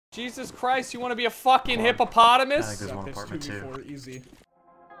Jesus Christ, you want to be a fucking hippopotamus? I think there's one apartment too. Easy.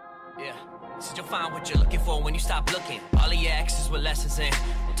 Yeah, so you'll find what you're looking for when you stop looking. All of your exes with lessons in.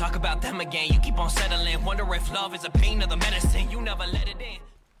 We'll talk about them again, you keep on settling. Wonder if love is a pain or the medicine. You never let it in.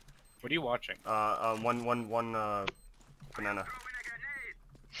 What are you watching? One banana.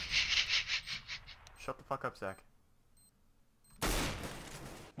 Shut the fuck up, Zach.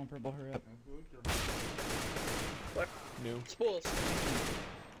 One purple, hurry up. What? New. Spools.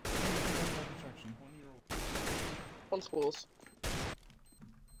 One spools.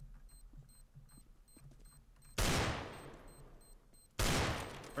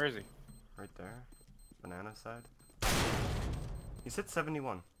 Where is he? Right there. Banana side. He's hit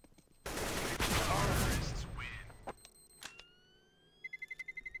 71.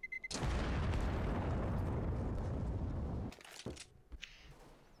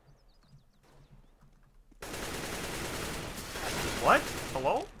 What?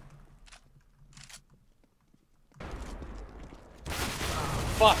 Hello?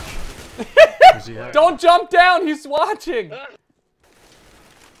 Fuck. Where's he at? Don't jump down, he's watching!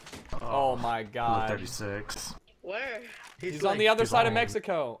 Oh my Lit god. 36. Where? He's on the other side of on.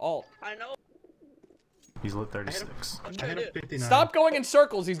 Mexico. Alt. I know. He's lit 36. I'm trying to do. Stop going in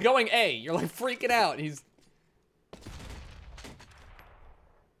circles, he's going A. You're like freaking out. He's...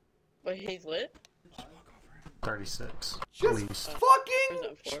 Wait, he's lit? 36. Just Please. Where's fucking...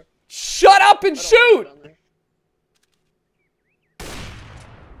 that for? Shut up and I don't shoot! want it on there.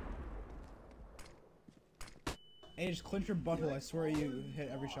 Hey, just clench your butthole. I swear you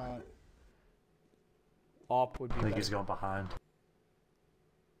hit every shot. Op would be I think better. he's going behind.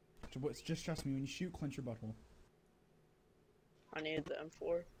 Just trust me, when you shoot, clench your butthole. I need the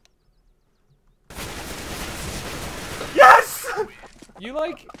M4. Yes! You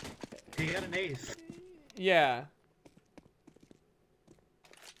like... He got an ace. Yeah.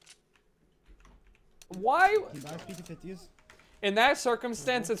 Why... Can you buy P50s? In that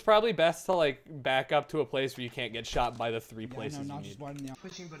circumstance, it's probably best to like back up to a place where you can't get shot by the three Yeah, places no, you not need. just widen the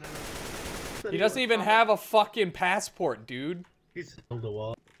Pushing banana. He doesn't even have a fucking passport, dude. He's on the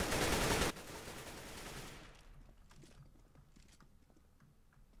wall.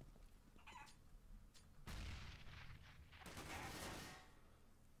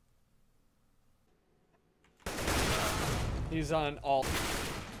 He's on alt.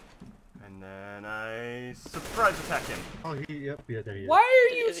 And then I surprise attack him. Oh, yeah, there he is. Why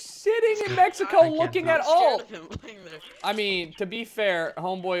are you sitting in Mexico looking at alt? Scared of him laying there. I mean, to be fair,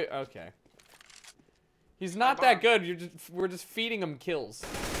 homeboy, okay. He's not that good. We're just feeding him kills.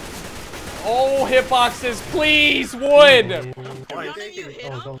 Oh, hitboxes, please, wood. None of you hit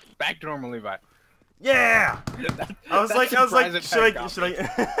him? Back to normal, Levi. Yeah! I was like, surprise should attack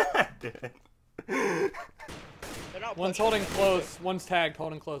I? Did it. They're not One's pushing. holding close. One's tagged,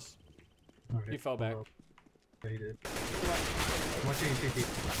 holding close. Okay. He fell back. Yeah, he did. I'm watching CT.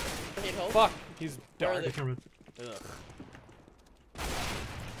 I need help. Fuck, he's Where are dark. they? Camera. Ugh.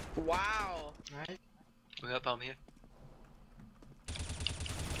 Wow. Right? Yep, I'm here.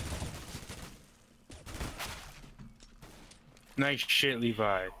 Nice shit,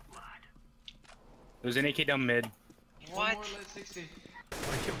 Levi. There's an AK down mid. What?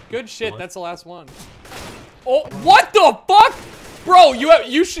 Good shit, that's the last one. Oh, what the fuck? Bro,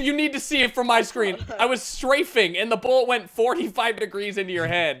 you need to see it from my screen. I was strafing and the bullet went 45 degrees into your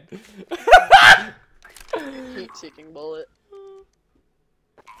head. Heat-seeking bullet.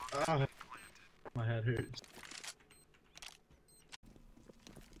 Ah, my head hurts.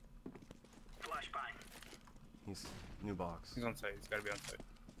 He's new box. He's on site. He's gotta be on site.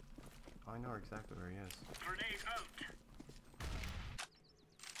 I know exactly where he is.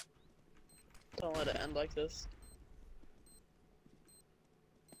 Don't let it end like this.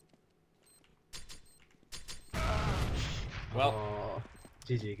 Well, Oh,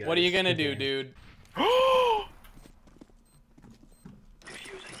 GG, guys. what are you gonna do, Good game. dude?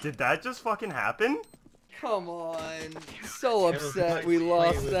 Did that just fucking happen? Come on. So It was upset like we playing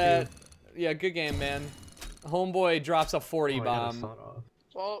lost with that. Yeah, good game, man. Homeboy drops a 40 Oh, I got a bomb. sawed off.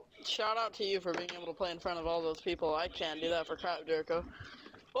 Well, shout out to you for being able to play in front of all those people. I can't do that for crap, Jericho.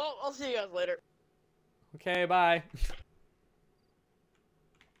 Well, I'll see you guys later. Okay, bye.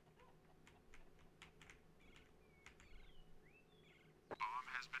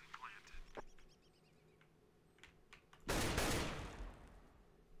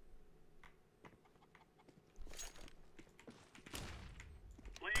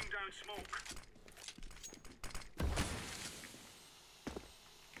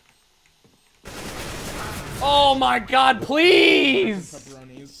 Oh my god, please!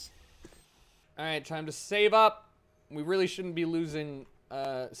 Pepperonis. Alright, time to save up. We really shouldn't be losing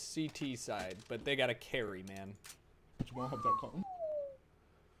CT side, but they got a carry, man. JamalHub.com.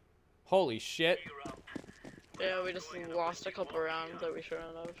 Holy shit. Yeah, we just lost a couple rounds that we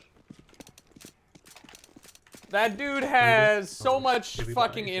shouldn't have. That dude has so much Everybody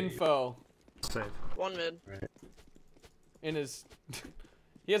fucking save. info Save. One mid. in his...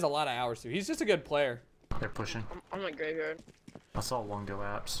 He has a lot of hours, too. He's just a good player. They're pushing. I'm in graveyard. I saw one go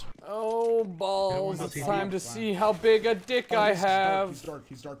apps. Oh, balls. Yeah, It's one time to CT. see how big a dick Oh, I he's dark, have. He's dark.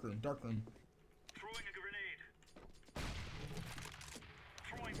 He's dark room. Dark room.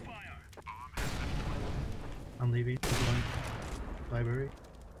 I'm leaving. Going library.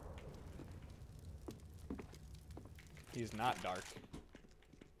 He's not dark.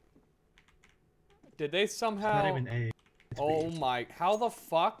 Did they It's somehow... not even A. It's Oh B. my... How the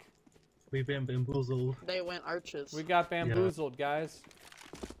fuck? We've been bamboozled. They went arches. We got bamboozled, guys.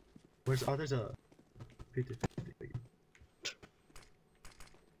 Where's others? 50-50.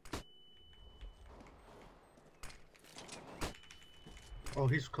 Oh,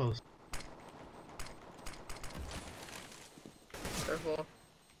 he's close. Careful.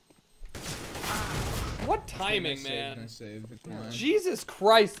 What timing, Nice man? Save, nice save. It's mine. Jesus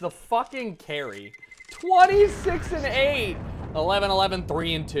Christ, the fucking carry. 26 and 8. 11, 11,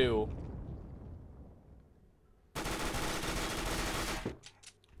 3 and 2.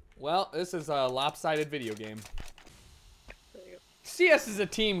 Well, this is a lopsided video game. There you go. CS is a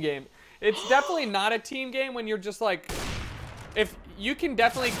team game. It's definitely not a team game when you're just like... If you can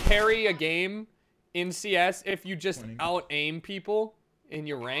definitely carry a game in CS if you just out-aim people in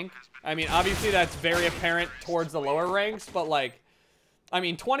your rank. I mean, obviously that's very apparent towards the lower ranks, but like... I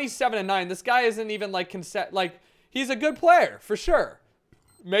mean, 27 and 9. This guy isn't even like he's a good player for sure.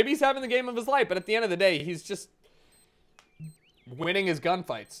 Maybe he's having the game of his life, but at the end of the day, he's just winning his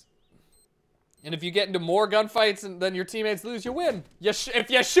gunfights. And if you get into more gunfights and then your teammates lose, you win.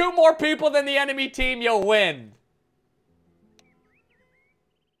 If you shoot more people than the enemy team, you'll win.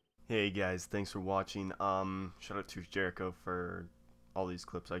 Hey guys, thanks for watching. Shout out to Jeriicho for all these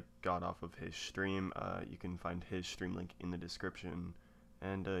clips I got off of his stream. You can find his stream link in the description.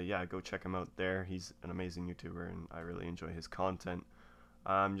 And yeah, go check him out there. He's an amazing YouTuber and I really enjoy his content.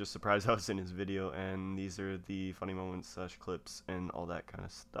 I'm just surprised I was in his video, and these are the funny moments / clips and all that kind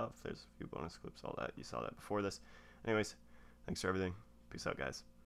of stuff. There's a few bonus clips, all that. You saw that before this. Anyways, thanks for everything. Peace out, guys.